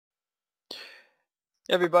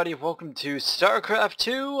Everybody, welcome to StarCraft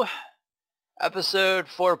 2, episode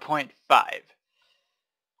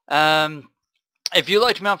 4.5. If you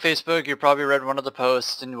liked me on Facebook, you probably read one of the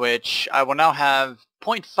posts in which I will now have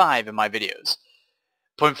point 5 in my videos.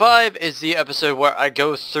 Point 5 is the episode where I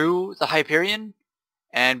go through the Hyperion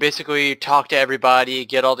and basically talk to everybody,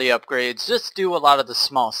 get all the upgrades, just do a lot of the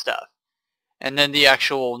small stuff. And then the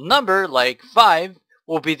actual number, like 5,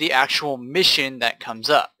 will be the actual mission that comes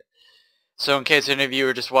up. So in case any of you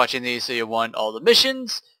are just watching these so you want all the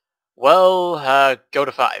missions, well, go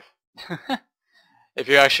to 5. If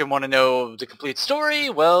you actually want to know the complete story,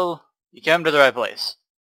 well, you came to the right place.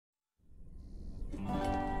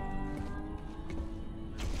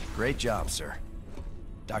 Great job, sir.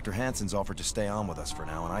 Dr. Hansen's offered to stay on with us for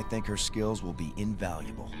now, and I think her skills will be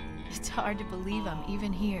invaluable. It's hard to believe I'm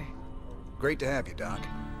even here. Great to have you, Doc.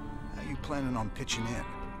 How you planning on pitching in?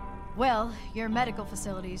 Well, your medical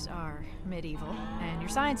facilities are medieval, and your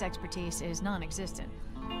science expertise is non-existent.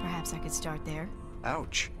 Perhaps I could start there.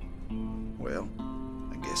 Ouch. Well,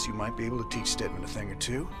 I guess you might be able to teach Stedman a thing or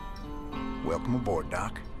two. Welcome aboard,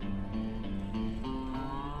 Doc.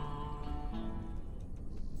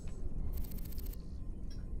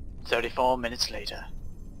 "34 minutes later.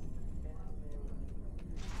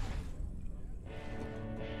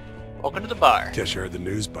 Welcome to the bar. Guess you heard the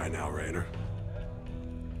news by now, Raynor.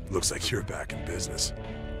 Looks like you're back in business.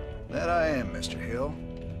 That I am, Mr. Hill.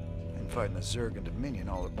 And fighting the Zerg and Dominion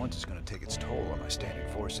all at once is going to take its toll on my standing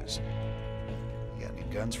forces. You got any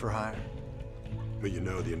guns for hire? But you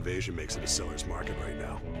know the invasion makes it a seller's market right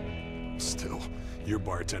now. Still, your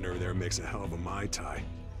bartender over there makes a hell of a Mai Tai.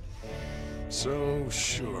 So,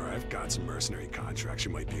 sure, I've got some mercenary contracts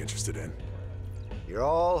you might be interested in. You're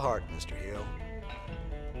all heart, Mr. Hill.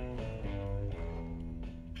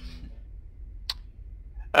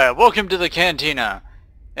 Alright, welcome to the cantina.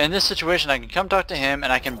 In this situation I can come talk to him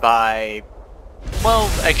and I can buy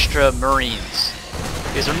 12 extra marines.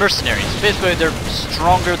 These are mercenaries. Basically they're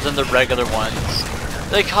stronger than the regular ones.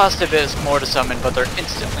 They cost a bit more to summon, but they're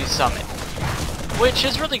instantly summoned. Which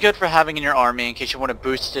is really good for having in your army in case you want to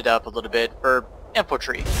boost it up a little bit for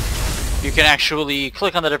infantry. You can actually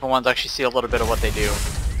click on the different ones, actually see a little bit of what they do.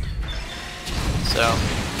 So,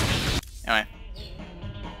 anyway.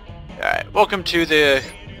 Alright, welcome to the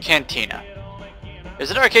cantina. There's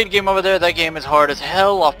an arcade game over there. That game is hard as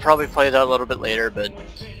hell. I'll probably play that a little bit later, but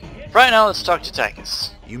right now let's talk to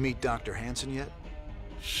Tychus. You meet Dr. Hansen yet?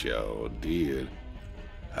 Sure did.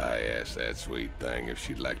 I asked that sweet thing if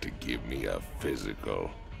she'd like to give me a physical.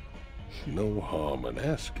 No harm in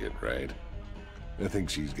asking, right? I think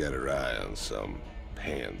she's got her eye on some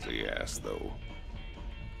pansy ass, though.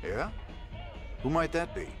 Yeah? Who might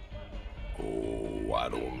that be? Oh, I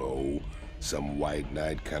don't know. Some white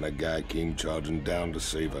knight kind of guy came charging down to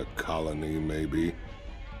save a colony, maybe.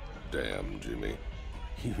 Damn, Jimmy.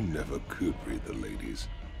 You never could read the ladies.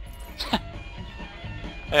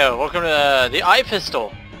 Yeah, welcome to the eye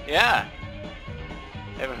pistol. Yeah.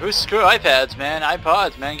 Hey, who's screw iPads, man?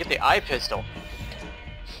 iPods, man. Get the eye pistol.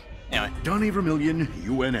 Anyway. Donnie Vermillion,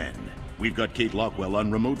 UNN. We've got Kate Lockwell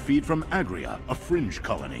on remote feed from Agria, a fringe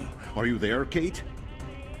colony. Are you there, Kate?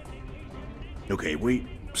 Okay, we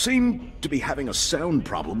seem to be having a sound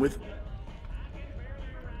problem with...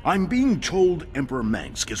 I'm being told Emperor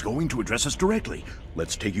Mangsk is going to address us directly.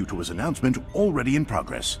 Let's take you to his announcement, already in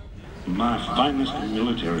progress. My finest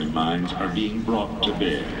military minds are being brought to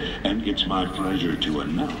bear, and it's my pleasure to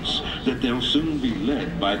announce that they'll soon be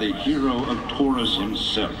led by the hero of Taurus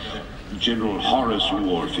himself, General Horace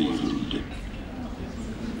Warfield.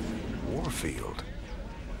 Warfield?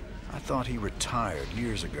 I thought he retired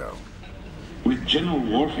years ago. With General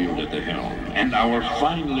Warfield at the helm, and our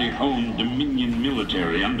finely honed Dominion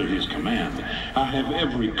military under his command, I have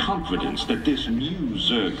every confidence that this new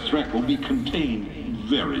Zerg threat will be contained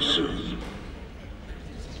very soon.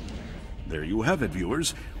 There you have it,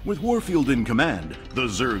 viewers. With Warfield in command, the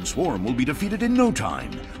Zerg swarm will be defeated in no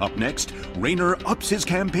time. Up next, Raynor ups his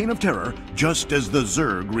campaign of terror just as the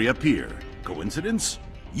Zerg reappear. Coincidence?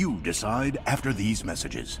 You decide after these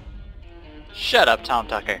messages. Shut up, Tom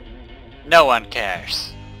Tucker. No one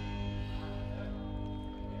cares.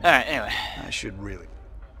 Alright, anyway. I should really...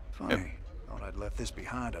 Funny. Thought I'd left this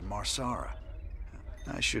behind on Marsara.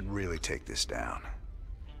 I should really take this down.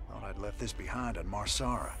 Thought I'd left this behind on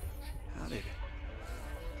Marsara. How did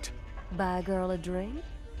it... Buy a girl a drink?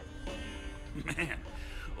 Man,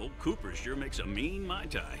 old Cooper sure makes a mean Mai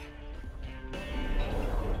Tai.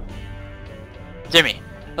 Jimmy,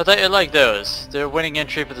 I thought you'd like those. They're winning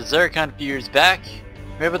entry for the Zerg a few years back.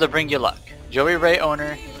 Maybe they'll bring you luck. Joey Ray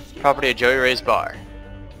owner, property of Joey Ray's bar.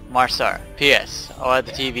 Marsara. P.S. I'll add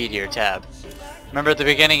the TV to your tab. Remember at the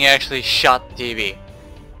beginning he actually shot the TV.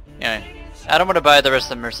 Anyway, I don't want to buy the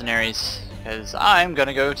rest of the mercenaries, because I'm going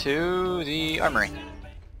to go to the armory.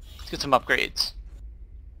 Let's get some upgrades.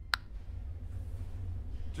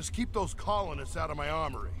 Just keep those colonists out of my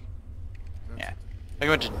armory. Yeah.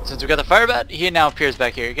 Since we got the fire bat, he now appears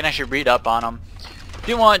back here. You can actually read up on him. If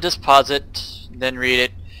you want, just pause it, then read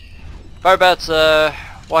it. Fire bats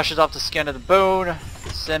washes off the skin of the bone,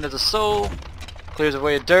 sin of the soul, clears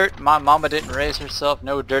away dirt. My mama didn't raise herself,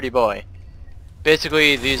 no dirty boy.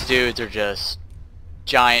 Basically, these dudes are just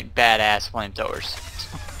giant badass flamethrowers.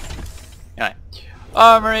 Anyway,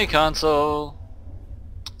 armory console,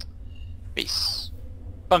 base,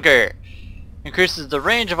 bunker. Increases the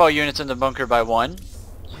range of all units in the bunker by 1.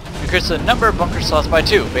 Increases the number of bunker slots by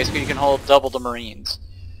 2. Basically, you can hold double the Marines.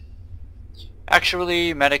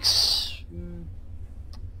 Actually, medics.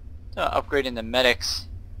 Upgrading the medics.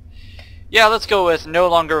 Yeah, let's go with no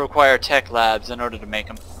longer require tech labs in order to make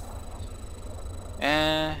them.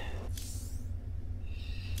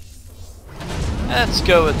 Let's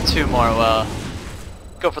go with 2 more. Well,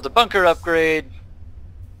 go for the bunker upgrade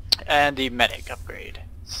and the medic upgrade.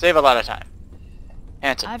 Save a lot of time.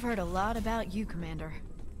 Hanson. I've heard a lot about you, Commander.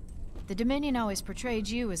 The Dominion always portrayed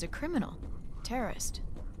you as a criminal, terrorist.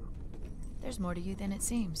 There's more to you than it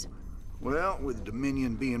seems. Well, with the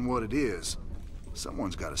Dominion being what it is,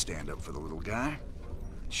 someone's got to stand up for the little guy.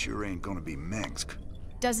 It sure ain't gonna be Minsk.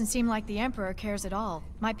 Doesn't seem like the Emperor cares at all.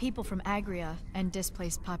 My people from Agria and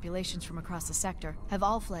displaced populations from across the sector have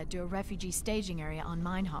all fled to a refugee staging area on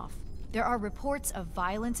Meinhof. There are reports of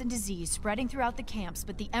violence and disease spreading throughout the camps,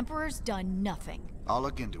 but the Emperor's done nothing. I'll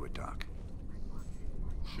look into it, Doc.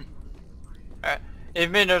 Alright, if you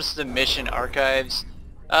may notice the mission archives,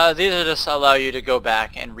 these are just allow you to go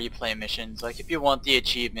back and replay missions. Like if you want the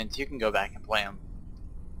achievements, you can go back and play them.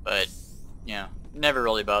 But, you know, never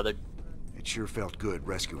really bothered. It sure felt good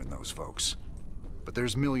rescuing those folks. But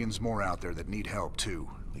there's millions more out there that need help too.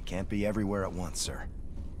 We can't be everywhere at once, sir.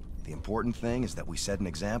 The important thing is that we set an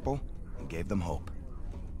example and gave them hope.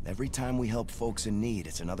 Every time we help folks in need,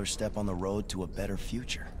 it's another step on the road to a better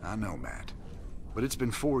future. I know, Matt. But it's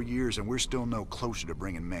been 4 years and we're still no closer to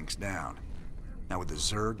bringing Minsk down. Now with the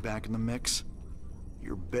Zerg back in the mix,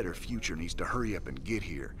 your better future needs to hurry up and get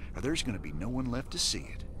here, or there's gonna be no one left to see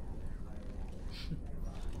it.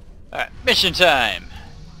 Alright, mission time!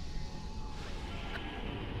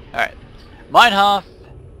 Alright, Meinhof,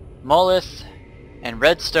 Molith, and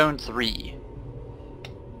Redstone 3.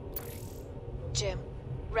 Jim,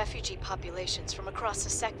 refugee populations from across the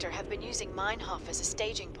sector have been using Meinhof as a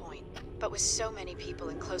staging point. But with so many people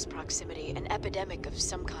in close proximity, an epidemic of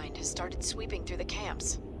some kind has started sweeping through the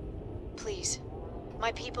camps. Please,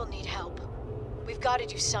 my people need help. We've got to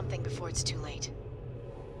do something before it's too late.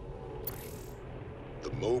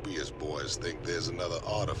 The Mobius boys think there's another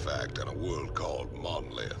artifact on a world called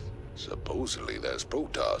Monolith. Supposedly there's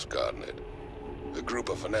Protoss guarding it. A group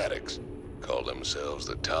of fanatics call themselves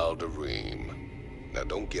the Tal'Darim. Now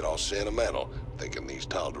don't get all sentimental thinking these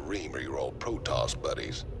Tal'Darim are your old Protoss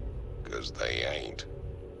buddies, because they ain't.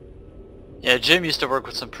 Yeah, Jim used to work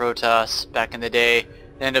with some Protoss back in the day.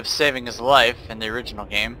 They ended up saving his life in the original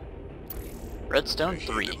game. Redstone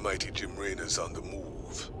 3. The mighty Jim Raynor's on the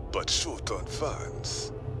move, but short on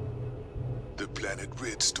funds. The planet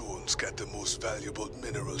Redstone's got the most valuable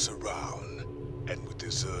minerals around, and with the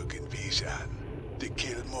Zerg invasion, the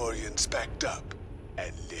Kelmorians backed up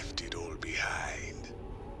and left it all behind.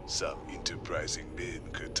 Some enterprising men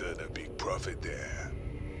could turn a big profit there.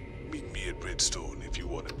 Meet me at Redstone if you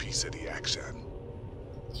want a piece of the action.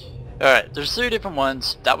 Alright, there's 3 different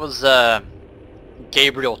ones. That was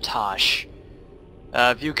Gabriel Tosh.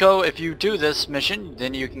 If you do this mission,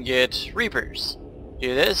 then you can get Reapers.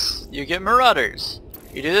 Do this, you get Marauders.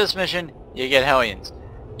 You do this mission, you get Hellions.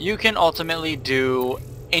 You can ultimately do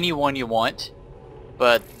any one you want,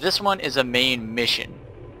 but this one is a main mission.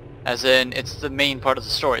 As in, it's the main part of the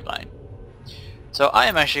storyline. So I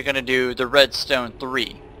am actually going to do the Redstone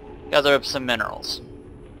 3. Gather up some minerals.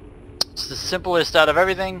 It's the simplest out of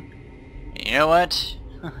everything. You know what?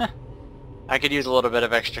 I could use a little bit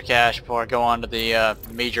of extra cash before I go on to the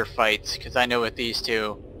major fights, because I know with these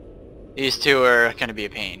two are going to be a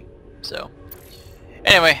pain. So,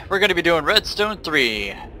 anyway, we're going to be doing Redstone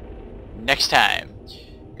 3 next time,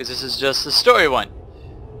 because this is just the story one.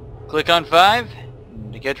 Click on 5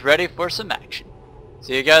 to get ready for some action.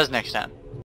 See you guys next time.